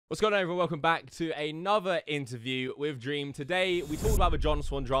What's going on, everyone? Welcome back to another interview with Dream. Today, we talked about the John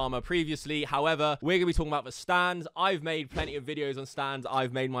Swan drama previously. However, we're going to be talking about the stands. I've made plenty of videos on stands.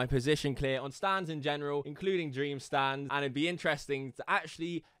 I've made my position clear on stands in general, including Dream stands. And it'd be interesting to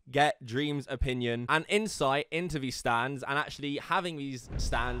actually get Dream's opinion and insight into these stands and actually having these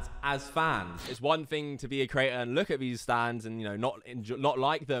stands as fans. It's one thing to be a creator and look at these stands and, you know, not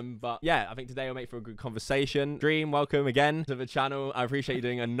like them, but yeah, I think today will make for a good conversation. Dream, welcome again to the channel. I appreciate you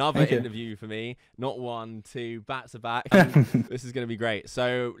doing another interview for me. Not one, two, back to back. This is going to be great.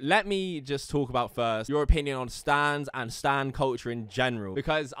 So let me just talk about first your opinion on stands and stan culture in general,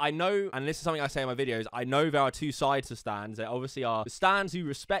 because I know, and this is something I say in my videos, I know there are two sides to stands. There obviously are the stands who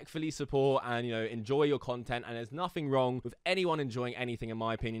respectfully support and, you know, enjoy your content, and there's nothing wrong with anyone enjoying anything, in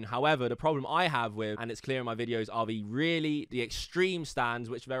my opinion. However, the problem I have with, and it's clear in my videos, are the extreme stands,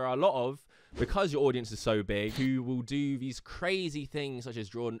 which there are a lot of, because your audience is so big, who will do these crazy things such as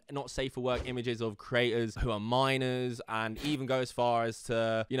draw not safe for work images of creators who are minors, and even go as far as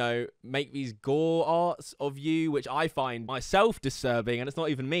to, you know, make these gore arts of you, which I find myself disturbing, and it's not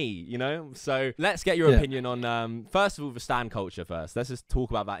even me, you know. So let's get your opinion on first of all the stan culture first. Let's just talk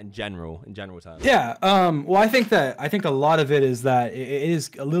about that in general terms. Well, I think a lot of it is that it is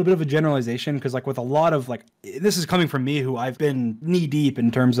a little bit of a generalization, because like with a lot of, like, this is coming from me, who I've been knee deep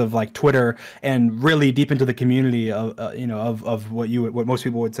in terms of like Twitter and really deep into the community of of what most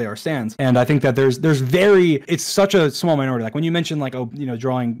people would say are stans. And I think that it's such a small minority. Like when you mention like, oh, you know,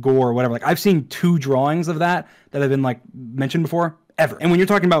 drawing gore or whatever, like I've seen 2 drawings of that have been like mentioned before ever. And when you're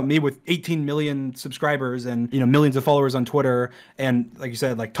talking about me with 18 million subscribers and, you know, millions of followers on Twitter and, like you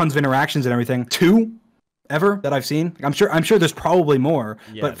said, like tons of interactions and everything, 2 ever that I've seen. I'm sure there's probably more,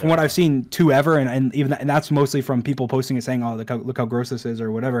 but from what I've seen, 2 ever, and even that, and that's mostly from people posting and saying, oh, look how gross this is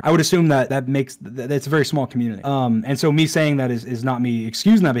or whatever. I would assume that's a very small community. And so me saying that is not me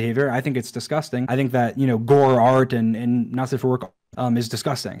excusing that behavior. I think it's disgusting. I think that, you know, gore art and not safe for work is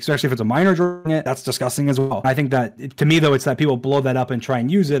disgusting, especially if it's a minor drawing it. That's disgusting as well. I think that to me, though, it's that people blow that up and try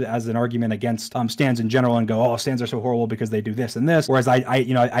and use it as an argument against stans in general and go, oh, stans are so horrible because they do this and this. Whereas I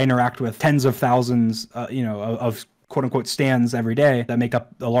interact with tens of thousands, of quote unquote stans every day that make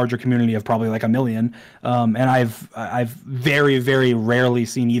up a larger community of probably like 1 million. And I've very, very rarely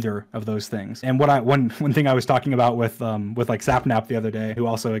seen either of those things. And one thing I was talking about with like Sapnap the other day, who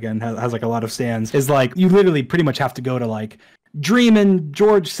also again has like a lot of stans, is like you literally pretty much have to go to like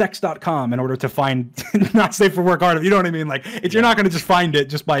dreamandgeorgesex.com in order to find not safe for work art. You know what I mean? Like you're not going to just find it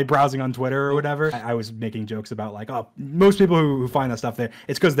just by browsing on Twitter or whatever. I was making jokes about like, oh, most people who find that stuff there,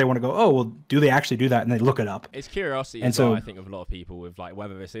 it's because they want to go, oh, well, do they actually do that? And they look it up. It's curiosity, and so I think of a lot of people with like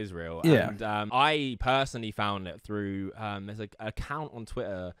whether this is real. Yeah. And I personally found it through there's an account on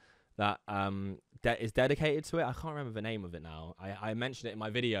Twitter that is dedicated to it. I can't remember the name of it now. I mentioned it in my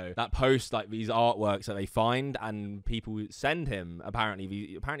video, that post like these artworks that they find and people send him. Apparently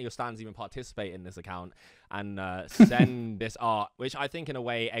your stans even participate in this account and send this art, which I think in a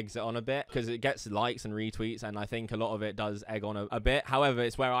way eggs it on a bit because it gets likes and retweets, and I think a lot of it does egg on a bit. However,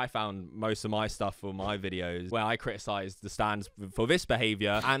 it's where I found most of my stuff for my videos, where I criticized the stans for this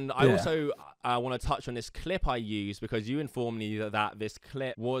behavior. And I also want to touch on this clip I used, because you informed me that this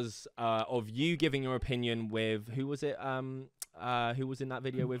clip was of you giving your opinion with, who was it? Who was in that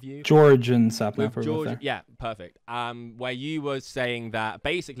video with you? George and Sapnap. George, yeah, perfect. Where you were saying that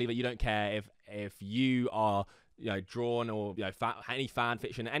basically that you don't care if you are, you know, drawn or, you know, any fan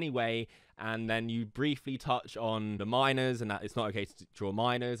fiction in any way, and then you briefly touch on the minors and that it's not okay to draw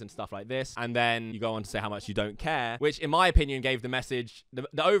minors and stuff like this, and then you go on to say how much you don't care, which in my opinion gave the message,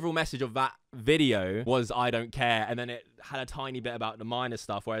 the overall message of that video was I don't care, and then it had a tiny bit about the minor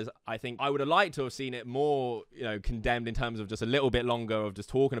stuff, whereas I think I would have liked to have seen it more, you know, condemned in terms of just a little bit longer of just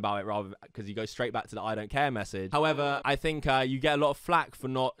talking about it, rather because you go straight back to the I don't care message. However, I think you get a lot of flack for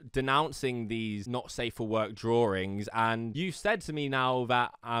not denouncing these not safe for work drawings, and you've said to me now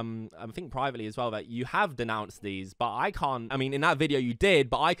that I think privately as well that you have denounced these, but I can't. I mean, in that video you did,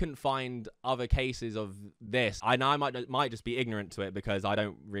 but I couldn't find other cases of this. I know I might just be ignorant to it because I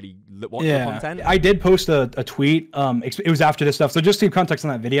don't really watch the content. I did post a tweet. It was after this stuff. So just to give context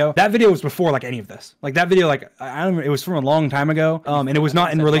on that video was before like any of this. Like that video, like I don't know, it was from a long time ago. And it was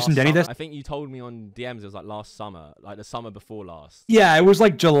not in relation to any of this. I think you told me on DMs it was like last summer, like the summer before last. Yeah, it was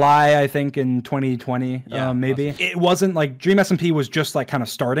like July, I think, in 2020, yeah, maybe. It wasn't like Dream SMP was just like kind of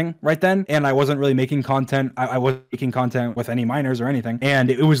starting right then. content, and I wasn't really making content. I wasn't making content with any minors or anything, and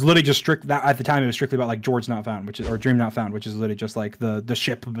it was literally just strict that at the time it was strictly about like George Not Found, which is, or Dream Not Found, which is literally just like the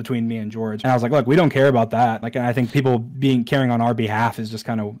ship between me and George. And I was like, look, we don't care about that. Like, and I think people caring on our behalf is just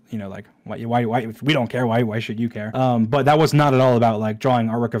kind of, you know, like, why if we don't care, why should you care? But that was not at all about like drawing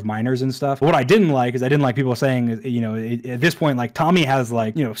artwork of minors and stuff. But what I didn't like is I didn't like people saying, you know, at this point, like Tommy has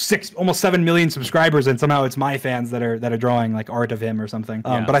like, you know, almost 7 million subscribers, and somehow it's my fans that are drawing like art of him or something.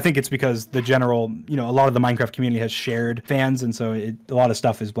 But I think it's because the general, you know, a lot of the Minecraft community has shared fans, and so a lot of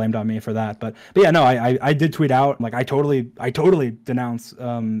stuff is blamed on me for that. But yeah, no, I did tweet out, like I totally denounce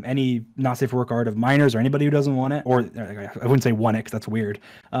any not safe for work art of minors or anybody who doesn't want it, or I wouldn't say want it because that's weird,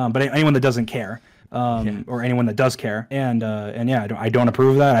 but anyone that doesn't care. Or anyone that does care, and yeah, I don't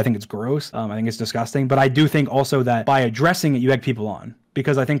approve of that. I think it's gross. I think it's disgusting. But I do think also that by addressing it, you egg people on,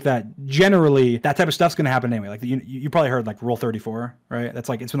 because I think that generally that type of stuff's going to happen anyway. Like you probably heard like Rule 34, right? That's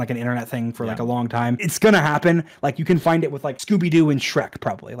like, it's been like an internet thing for like a long time. It's going to happen. Like you can find it with like Scooby-Doo and Shrek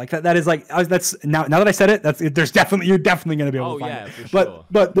probably. Like that is like, that's now that I said it, you're definitely going to be able to find it. For sure.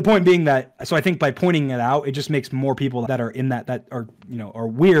 But the point being that, so I think by pointing it out, it just makes more people that are in that are, you know, are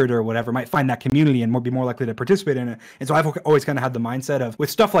weird or whatever, might find that community and be more likely to participate in it. And so I've always kind of had the mindset of, with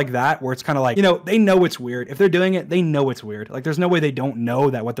stuff like that, where it's kind of like, you know, they know it's weird. If they're doing it, they know it's weird. Like there's no way they don't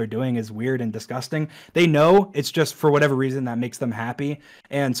know that what they're doing is weird and disgusting. They know, it's just for whatever reason that makes them happy.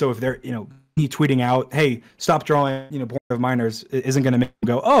 And so if they're, you know, tweeting out, hey, stop drawing, you know, porn of minors, isn't going to make them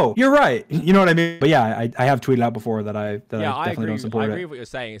go, oh, you're right. You know what I mean? But yeah, I have tweeted out before that I definitely don't support it. I agree with what you're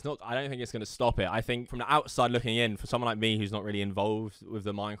saying. It's not, I don't think it's going to stop it. I think from the outside looking in, for someone like me who's not really involved with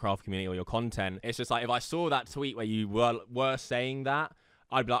the Minecraft community or your content, it's just like, if I saw that tweet where you were saying that,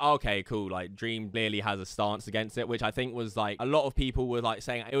 I'd be like, oh, okay, cool. Like Dream clearly has a stance against it, which I think was like, a lot of people were like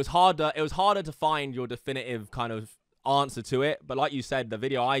saying it was harder to find your definitive kind of answer to it. But like you said, the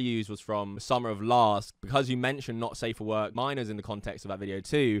video I used was from summer of last, because you mentioned not safe for work minors in the context of that video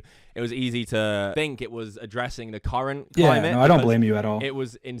too. It was easy to think it was addressing the current climate. Yeah, no, I don't blame you at all. It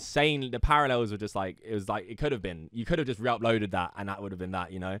was insane. The parallels were just like, it was like, it could have been, you could have just re-uploaded that and that would have been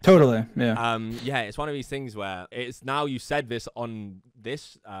that, you know? Totally. Yeah. Yeah, it's one of these things where it's, now you said this on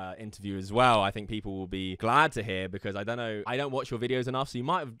this interview as well, I think people will be glad to hear, because I don't know, I don't watch your videos enough, so you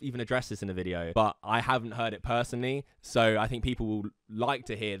might have even addressed this in a video, but I haven't heard it personally. So I think people will like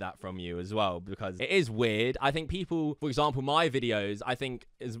to hear that from you as well, because it is weird. I think people, for example, my videos, I think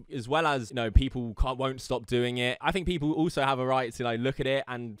as well as, you know, people won't stop doing it, I think people also have a right to like look at it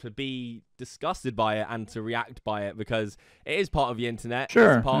and to be disgusted by it and to react by it, because it is part of the internet.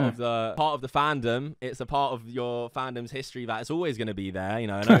 Sure. It's part of the fandom. It's a part of your fandom's history that it's always going to be there. You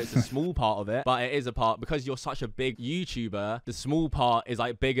know, I know it's a small part of it, but it is a part, because you're such a big YouTuber. The small part is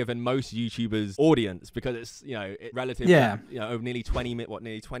like bigger than most YouTubers' audience, because it's, you know, it relatively, you know, over nearly 20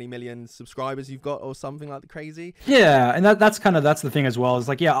 million subscribers you've got, or something like crazy. Yeah, and that's the thing as well. Is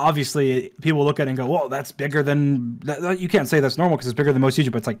like, yeah, obviously people look at it and go, well, that's bigger than that. You can't say that's normal because it's bigger than most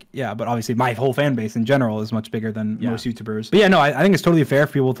YouTubers. It's like, yeah, but obviously my whole fan base in general is much bigger than most YouTubers. But yeah, no, I think it's totally fair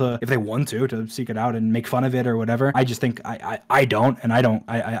for people to, if they want to seek it out and make fun of it or whatever. I just think I don't, and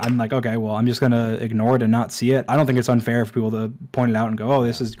I'm like, okay, well, I'm just gonna ignore it and not see it. I don't think it's unfair for people to point it out and go, oh,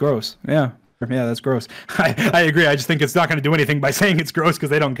 this is gross. Yeah, that's gross. I agree. I just think it's not going to do anything by saying it's gross because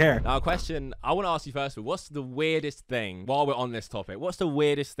they don't care. Now, a question I want to ask you first of all, what's the weirdest thing, while we're on this topic, what's the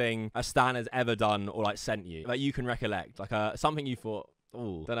weirdest thing a stan has ever done or like sent you that you can recollect? Like something you thought,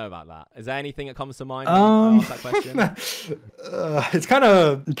 oh, don't know about that. Is there anything that comes to mind when I ask that question? It's kind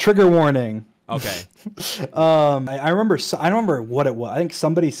of trigger warning. Okay. I remember what it was. I think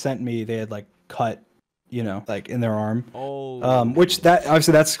somebody sent me, they had like cut, you know, like in their arm. Oh. Which that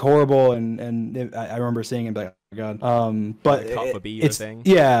obviously that's horrible, and I remember seeing it, like, oh my god. But it's thing.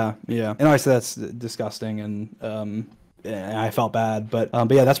 Yeah, and obviously that's disgusting, and I felt bad, but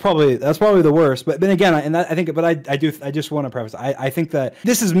yeah, that's probably the worst. But then again, I just want to preface, I think that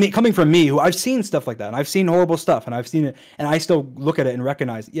this is me coming from me, who I've seen stuff like that, and I've seen horrible stuff, and I've seen it, and I still look at it and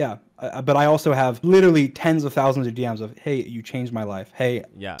recognize, but I also have literally tens of thousands of DMs of, hey, you changed my life. Hey,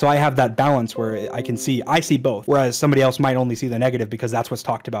 so I have that balance where I see both, whereas somebody else might only see the negative because that's what's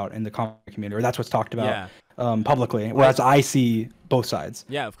talked about in the comment community, or that's what's talked about publicly, whereas I see both sides.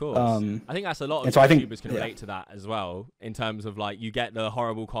 Yeah, of course. I think that's a lot of YouTubers can relate to that as well, in terms of like, you get the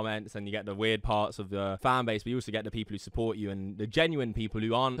horrible comments and you get the weird parts of the fan base, but you also get the people who support you and the genuine people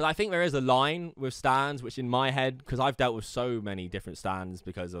who aren't. Because I think there is a line with stans, which in my head, because I've dealt with so many different stans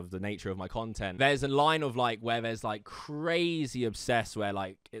because of the nature of my content, there's a line of like, where there's like crazy obsessed, where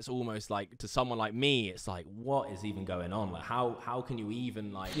like, it's almost like, to someone like me, it's like, what is even going on? Like, how can you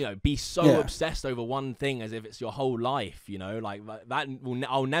even like, you know, be so obsessed over one thing as if it's your whole life, you know? Like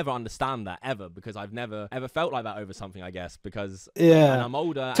I'll never understand that ever, because I've never ever felt like that over something, I guess, because and I'm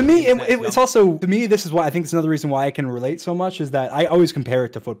older. To me, it's also, to me, this is why I think it's another reason why I can relate so much, is that I always compare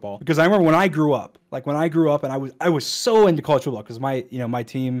it to football, because I remember when I grew up, and I was so into college football, because my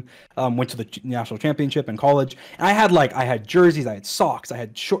team went to the national championship in college, and I had jerseys, I had socks, I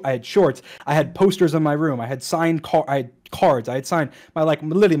had shorts, I had posters in my room, I had signed cards. I had signed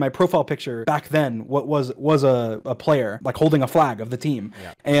literally my profile picture back then. What was a player like holding a flag of the team,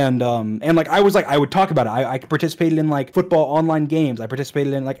 and I would talk about it. I participated in like football online games. I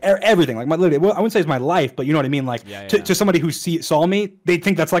participated in like everything. Like literally, I wouldn't say it's my life, but you know what I mean. Like to somebody who saw me, they'd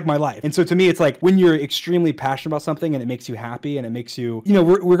think that's like my life. And so to me, it's like when you're extremely passionate about something and it makes you happy and it makes you,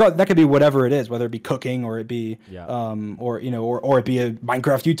 that could be whatever it is, whether it be cooking or it be or it be a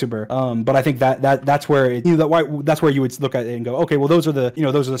Minecraft YouTuber. But I think that's where that's where you would look at it and go, okay, well those are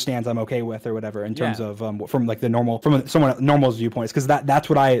the stands I'm okay with or whatever in terms of from like the normal, from someone normal's viewpoints, because that's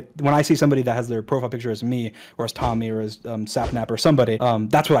what when I see somebody that has their profile picture as me or as Tommy or as Sapnap or somebody,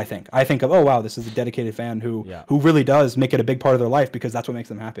 that's what I think. I think of, oh wow, this is a dedicated fan who really does make it a big part of their life, because that's what makes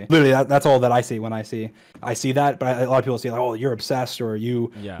them happy. Literally, that's all that I see when I see that. But a lot of people say like, oh, you're obsessed, or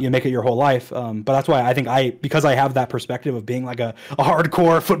you make it your whole life. But that's why I think because I have that perspective of being like a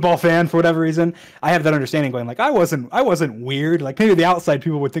hardcore football fan for whatever reason, I have that understanding going like, I wasn't weird. Like maybe the outside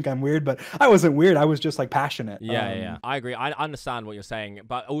people would think I'm weird, but I wasn't weird. I was just like passionate. Yeah. I agree. I understand what you're saying,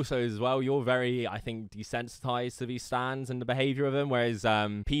 but also as well, you're very, I think, desensitized to these stands and the behavior of them. Whereas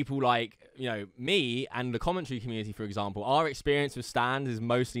people like, me and the commentary community, for example, our experience with stands is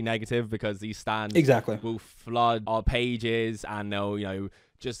mostly negative, because these stands will flood our pages and they'll,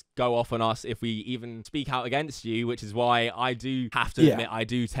 just go off on us if we even speak out against you, which is why I do have to admit I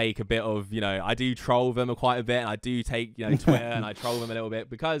do take a bit of, I do troll them quite a bit, and I do take, Twitter and I troll them a little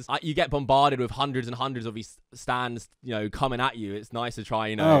bit, because you get bombarded with hundreds and hundreds of these stands, coming at you. It's nice to try,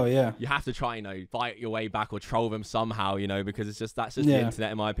 you have to try, fight your way back or troll them somehow, because that's just the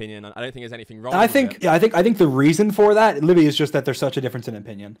internet, in my opinion. I don't think there's anything wrong with it. I think the reason for that, Libby, is just that there's such a difference in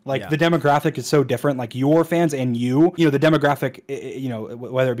opinion. Like the demographic is so different, like your fans and the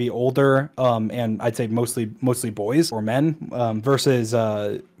demographic, whether it be older, and I'd say mostly boys or men, versus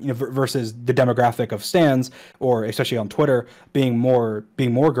versus the demographic of stands, or especially on Twitter, being more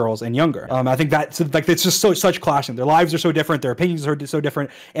girls and younger. I think that's like, it's just such clashing. Their lives are so different, their opinions are so different,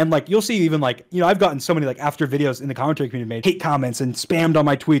 and like you'll see even like I've gotten so many like after videos in the commentary community made hate comments and spammed on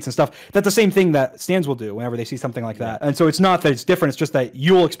my tweets and stuff. That's the same thing that stands will do whenever they see something like that. And so it's not that it's different, it's just that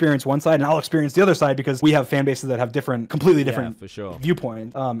you'll experience one side and I'll experience the other side, because we have fan bases that have completely different for sure viewpoint.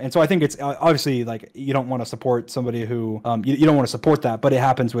 And so I think it's obviously like you don't want to support somebody who you don't want to support that, but it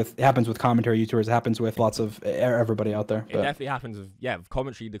happens with commentary YouTubers. It happens with lots of everybody out there. It definitely happens with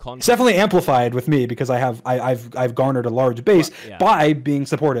commentary. The content. It's definitely amplified with me, because I've garnered a large base by being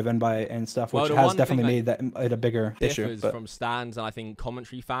supportive and stuff, which has definitely made that a bigger issue. From stands and I think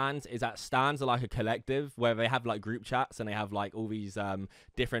commentary fans is that stands are like a collective where they have like group chats and they have like all these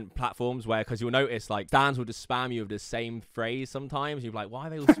different platforms where, because you'll notice like stands will just spam you with the same phrase sometimes. You're like, why are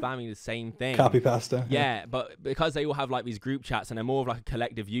they all spamming the same thing? Copy pasta. Yeah, but because they all have like these group chats and they're more of like a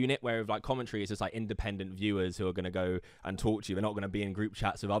collective unit, where with like commentary it's just like independent viewers who are going to go and talk to you. They're not going to be in group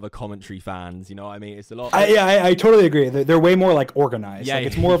chats with other commentary fans. You know what I mean? It's a lot. I totally agree. They're way more like organized. Yeah, like,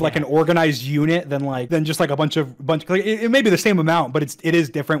 it's more of like an organized unit than just like a bunch of like it may be the same amount, but it is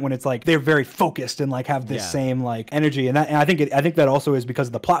different when it's like they're very focused and like have this same like energy. And I think that also is because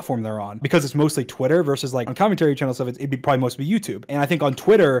of the platform they're on, because it's mostly Twitter versus like on commentary channel stuff. It'd be probably mostly YouTube. And I think on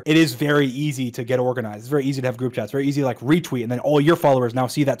Twitter it is very easy to get organized. It's very easy to have group chats. Very easy to like retweet, and then all your followers now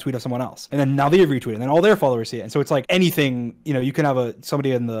see that tweet of someone else, and then now they retweet, and then all their followers see it. And so it's like anything, you can have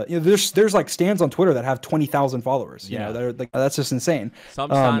somebody in the there's like stands on Twitter that have 20,000 followers. They're like, that's just insane.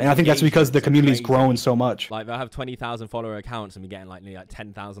 And I think that's because the community's grown so much. Like they'll have 20,000 follower accounts and be getting like nearly like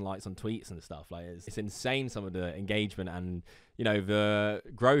 10,000 likes on tweets and stuff. Like it's insane, some of the engagement and the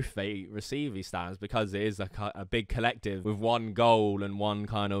growth they receive these stands, because it is a big collective with one goal and one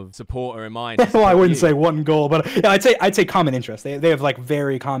kind of supporter in mind. Well, I wouldn't say one goal, but I'd say common interest. They have like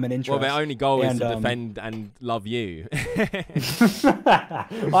very common interests. Well, their only goal is to defend and love you. I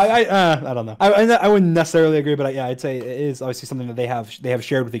don't know. I wouldn't necessarily agree, but I'd say it is obviously something that they have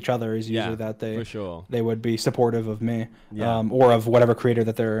shared with each other, is usually that they would be supportive of me, or of whatever creator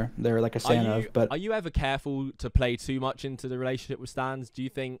that they're like a fan of. But are you ever careful to play too much into the relationship with stands, do you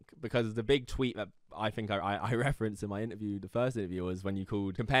think? Because the big tweet that I think I referenced in my interview, the first interview, was when you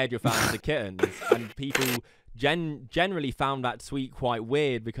compared your fans to kittens, and people generally found that tweet quite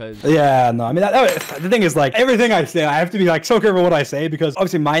weird because yeah, no, I mean the thing is like everything I say, I have to be like so careful what I say because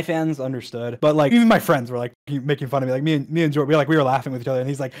obviously my fans understood, but like even my friends were like making fun of me, like me and Jordan, we were laughing with each other, and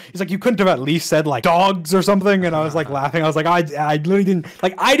he's like you couldn't have at least said like dogs or something, and I was like laughing. I was like I literally didn't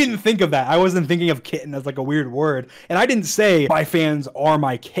I didn't think of that. I wasn't thinking of kitten as like a weird word, and I didn't say my fans are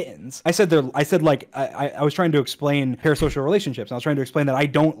my kittens. I said like I was trying to explain parasocial relationships, and I was trying to explain that I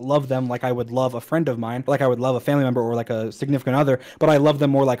don't love them like I would love a friend of mine, like I would love a family member or like a significant other, but I love them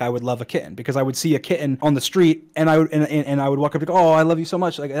more like I would love a kitten, because I would see a kitten on the street and I would walk up and go, oh, I love you so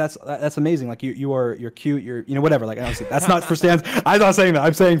much, like that's amazing, like you're cute, you're whatever, like honestly, that's not for Stans. I'm not saying that.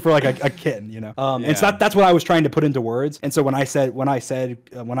 I'm saying for like a kitten, and it's not, that's what I was trying to put into words. And so when I said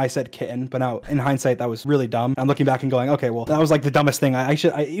kitten, but now in hindsight that was really dumb. I'm looking back and going, okay, well that was like the dumbest thing. I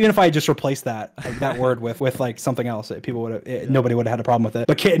even if I just replaced that word with like something else, people would have, nobody would have had a problem with it.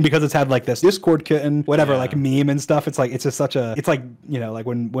 But kitten, because it's had like this Discord kitten, whatever, like meme and stuff. It's like, it's just such a, it's like, like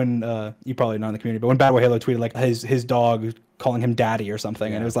when you probably not in the community, but when Bad Boy Halo tweeted like his dog calling him daddy or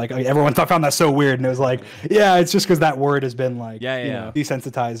something, and it was like everyone found that so weird, and it was like, yeah, it's just because that word has been like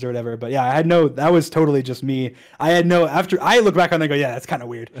desensitized or whatever. But yeah, that was totally just me. After I look back on it and go, yeah, that's kind of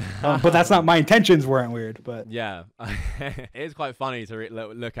weird, but that's not, my intentions weren't weird. But yeah, it is quite funny to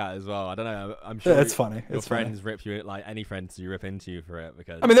look at as well. I don't know, I'm sure it's funny. Your friends rip you, like any friends you rip into you for it,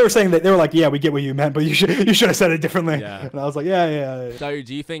 because I mean they were saying that, they were like, yeah, we get what you meant, but you should have said it differently. And I was like, yeah. So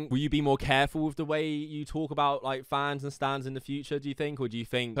do you think, will you be more careful with the way you talk about like fans and stands in the future, do you think? Or do you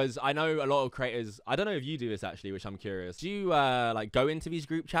think, because I know a lot of creators, I don't know if you do this actually, which I'm curious, do you like go into these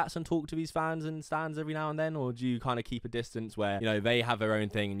group chats and talk to these fans and stands every now and then, or do you kind of keep a distance where they have their own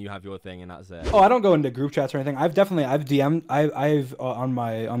thing and you have your thing and that's it? Oh, I don't go into group chats or anything. I've DM'd, I've on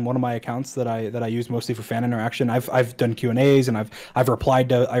one of my accounts that I use mostly for fan interaction, I've done Q&As, and I reply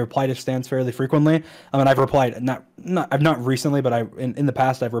to stands fairly frequently. And I've replied I've not recently, but in the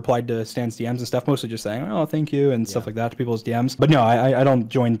past I've replied to Stan's DMs and stuff, mostly just saying, oh, thank you and stuff like that to people's DMs. But no, I don't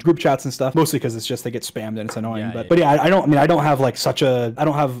join group chats and stuff, mostly because it's just, they get spammed and it's annoying. But yeah, I don't have like such a,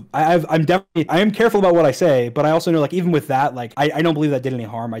 I am careful about what I say, but I also know like even with that, like I don't believe that did any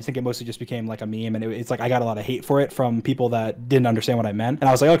harm. I think it mostly just became like a meme, and it's like I got a lot of hate for it from people that didn't understand what I meant. And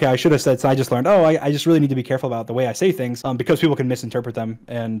I was like, okay, I should have said, so I just learned, oh, I just really need to be careful about the way I say things, because people can misinterpret them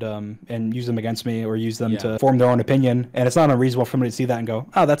and use them against me, or use them to form their own opinion. And it's not unreasonable for me to see that and go,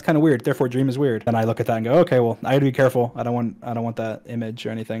 oh, that's kind of weird, therefore Dream is weird. And I look at that and go, okay, well, I gotta be careful. I don't want that image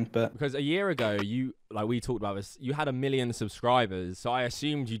or anything. But because a year ago, we talked about this, you had 1 million subscribers, so I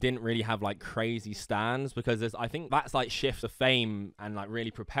assumed you didn't really have like crazy stands, because I think that's like shift of fame and like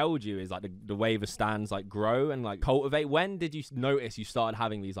really propelled you, is like the way the stands like grow and like cultivate. When did you notice you started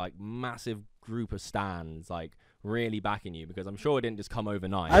having these like massive group of stands like really backing you? Because I'm sure it didn't just come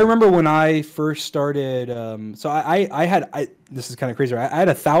overnight. I remember when I first started, so I had this is kind of crazy, I had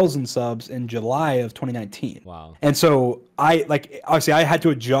 1,000 subs in July of 2019. Wow. And so obviously I had to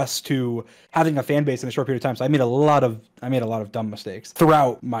adjust to having a fan base in a short period of time. So I made a lot of dumb mistakes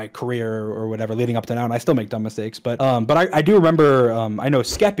throughout my career or whatever leading up to now, and I still make dumb mistakes. But I do remember, I know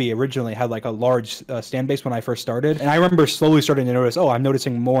Skeppy originally had like a large stand base when I first started, and I remember slowly starting to notice, oh, I'm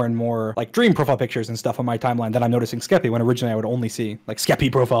noticing more and more like Dream profile pictures and stuff on my timeline than I'm noticing Skeppy, when originally I would only see like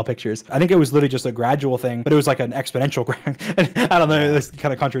Skeppy profile pictures. I think it was literally just a gradual thing, but it was like an exponential. I don't know, this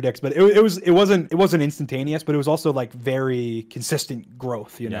kind of contradicts, but it wasn't instantaneous, but it was also like very consistent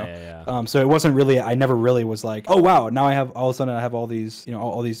growth, so it wasn't really, I never really was like, oh wow, now I have, all of a sudden I have all these,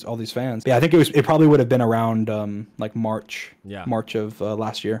 all these fans. But yeah, I think it probably would have been around like March of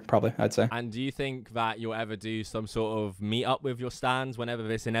last year, probably, I'd say. And do you think that you'll ever do some sort of meet up with your stands whenever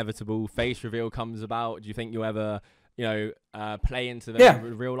this inevitable face reveal comes about? Do you think you'll ever play into the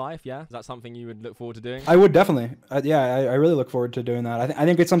real life? Is that something you would look forward to doing? I would definitely. I really look forward to doing that. I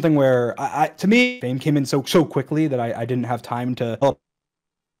think it's something where to me, fame came in so quickly that I didn't have time to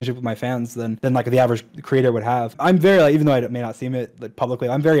with my fans than like the average creator would have. I'm very, like, even though I may not seem it like publicly,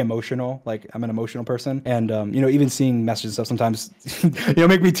 I'm very emotional. Like, I'm an emotional person, and even seeing messages and stuff sometimes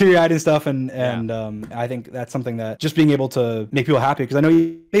make me teary-eyed and stuff, and I think that's something that just being able to make people happy, because I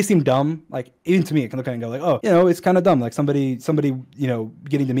know they seem dumb, like even to me, I can look at it and go like, oh, it's kind of dumb, like somebody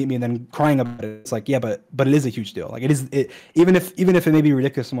getting to meet me and then crying about it. It's like, yeah, but it is a huge deal. Like, even if it may be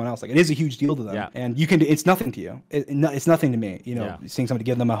ridiculous to someone else, like, it is a huge deal to them, and it's nothing to you. It's nothing to me, seeing somebody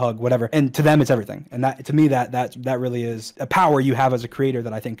give them a hug, whatever, and to them it's everything. And that, to me, that really is a power you have as a creator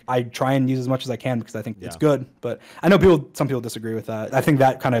that I think I try and use as much as I can, because I think it's good. But I know some people disagree with that. I think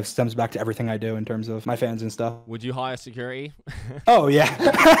that kind of stems back to everything I do in terms of my fans and stuff. Would you hire security? Oh yeah.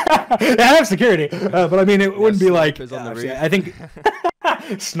 I have security, but I mean, it wouldn't be like, I think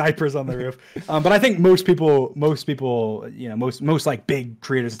Snipers on the roof. But I think most people, you know, most like big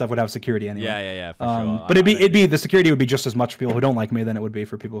creators and stuff would have security anyway. Yeah, for sure. But it'd be the security would be just as much for people who don't like me than it would be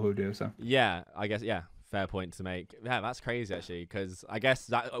for people who do. So yeah, I guess, yeah. Fair point to make. Yeah, that's crazy actually, because I guess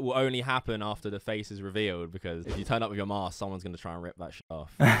that will only happen after the face is revealed, because if you turn up with your mask, someone's going to try and rip that shit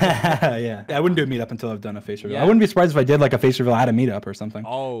off. Yeah, I wouldn't do a meetup until I've done a face reveal. Yeah. I wouldn't be surprised if I did like a face reveal at a meetup or something.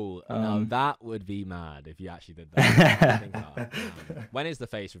 Oh, no, that would be mad if you actually did that. When is the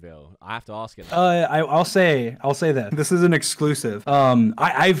face reveal? I have to ask it. I'll say that this is an exclusive.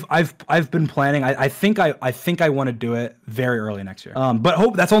 I've been planning. I think I want to do it very early next year.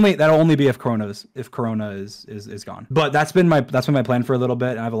 But that'll only be if Corona is gone. But that's been my plan for a little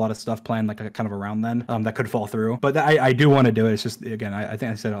bit. And I have a lot of stuff planned like kind of around then that could fall through. But I do want to do it. It's just, again, I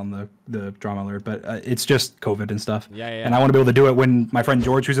think I said it on the drama alert, but it's just COVID and stuff. Yeah. And I want to be able to do it when my friend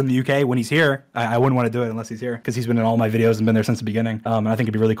George, who's in the UK, when he's here. I wouldn't want to do it unless he's here, because he's been in all my videos and been there since the beginning. And I think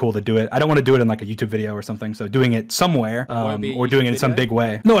it'd be really cool to do it. I don't want to do it in like a YouTube video or something. So doing it somewhere or doing it in some big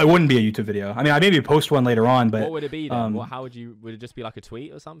way. No, it wouldn't be a YouTube video. I mean, I maybe post one later on, but what would it be then? Would it just be like a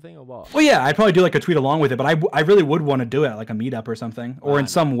tweet or something, or what? Well, yeah, I'd probably do like a tweet along with it, but I really would want to do it at like a meetup or something, or in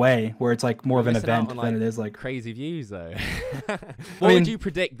some way where it's like more of an event than it is like crazy views though. What would you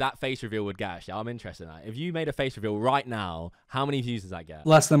predict that face reveal would get? Actually, I'm interested in that. If you made a face reveal right now, how many views does that get?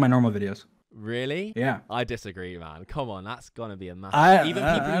 Less than my normal videos. Really? Yeah. I disagree, man. Come on, that's gonna be a massive. Even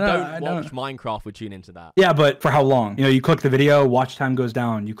people who don't watch Minecraft would tune into that. Yeah, but for how long? You know, you click the video, watch time goes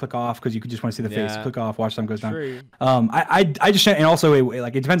down. You click off because you just want to see the face. Click off, watch time goes down. True. I just, and also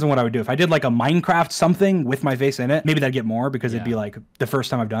like it depends on what I would do. If I did like a Minecraft something with my face in it, maybe that'd get more because it'd be like the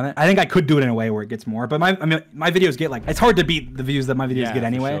first time I've done it. I think I could do it in a way where it gets more. But my videos get like, it's hard to beat the views that my videos get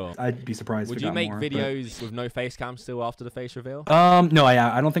anyway. Sure. I'd be surprised. Would if it you make more, videos with no face cam still after the face reveal? No,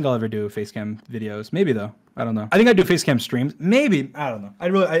 I don't think I'll ever do face cam videos. Maybe though. I don't know. I think I'd do face cam streams. Maybe. I don't know.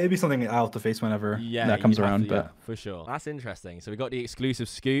 It'd be something I'll have to face whenever that comes around. But yeah, for sure. That's interesting. So we got the exclusive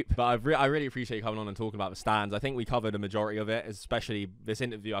scoop, but I really appreciate you coming on and talking about the stands. I think we covered a majority of it, especially this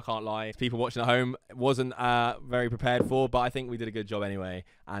interview. I can't lie. People watching at home wasn't very prepared for, but I think we did a good job anyway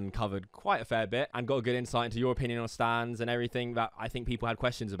and covered quite a fair bit and got a good insight into your opinion on stands and everything that I think people had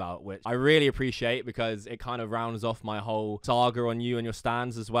questions about, which I really appreciate because it kind of rounds off my whole saga on you and your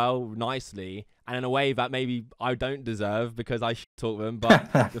stands as well nicely. And in a way that maybe I don't deserve because I talk them,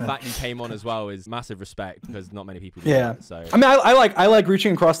 but the fact you came on as well is massive respect because not many people do that, so I mean, I like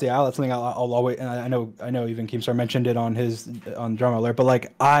reaching across the aisle. That's something I'll always, and I know even Keemstar mentioned it on Drama Alert, but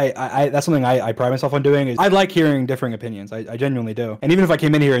like I that's something I pride myself on doing. Is I like hearing differing opinions. I genuinely do. And even if I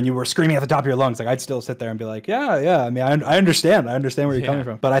came in here and you were screaming at the top of your lungs, like I'd still sit there and be like, yeah. I mean, I understand where you're coming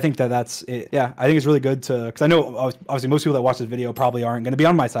from. But I think that's it. Yeah, I think it's really good to, because I know obviously most people that watch this video probably aren't going to be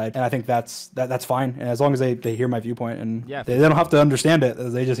on my side, and I think that's fine. And as long as they hear my viewpoint and they don't have to understand it,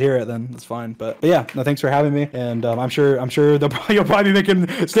 they just hear it, then that's fine. But yeah, no, thanks for having me. And I'm sure you'll probably be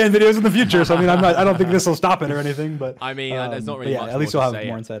making stand videos in the future. So I mean, I don't think this will stop it or anything. But I mean, there's not really much at least more you'll to have say.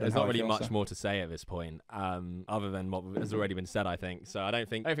 more insight. There's not really much more to say at this point, other than what has already been said, I think. So I don't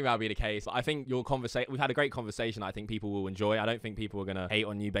think that'll be the case. I think your conversation, we've had a great conversation. I think people will enjoy. I don't think people are gonna hate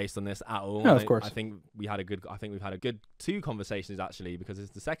on you based on this at all. No, of course. I think we've had a good 2 conversations actually, because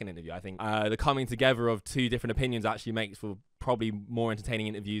it's the second interview. I think the coming together of 2 different opinions actually makes for probably more entertaining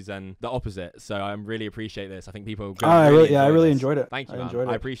interviews than the opposite. So I really appreciate this. I think people I really enjoyed it. Thank you, man.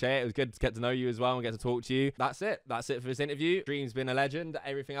 I appreciate it. It was good to get to know you as well and get to talk to you. That's it for this interview. Dream's been a legend.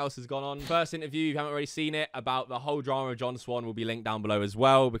 Everything else has gone on. First interview, if you haven't already seen it, about the whole drama of John Swan, will be linked down below as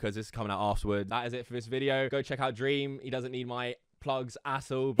well, because this is coming out afterwards. That is it for this video. Go check out Dream. He doesn't need my plugs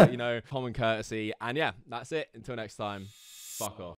at all, but you know, common courtesy. And yeah, that's it. Until next time, fuck off.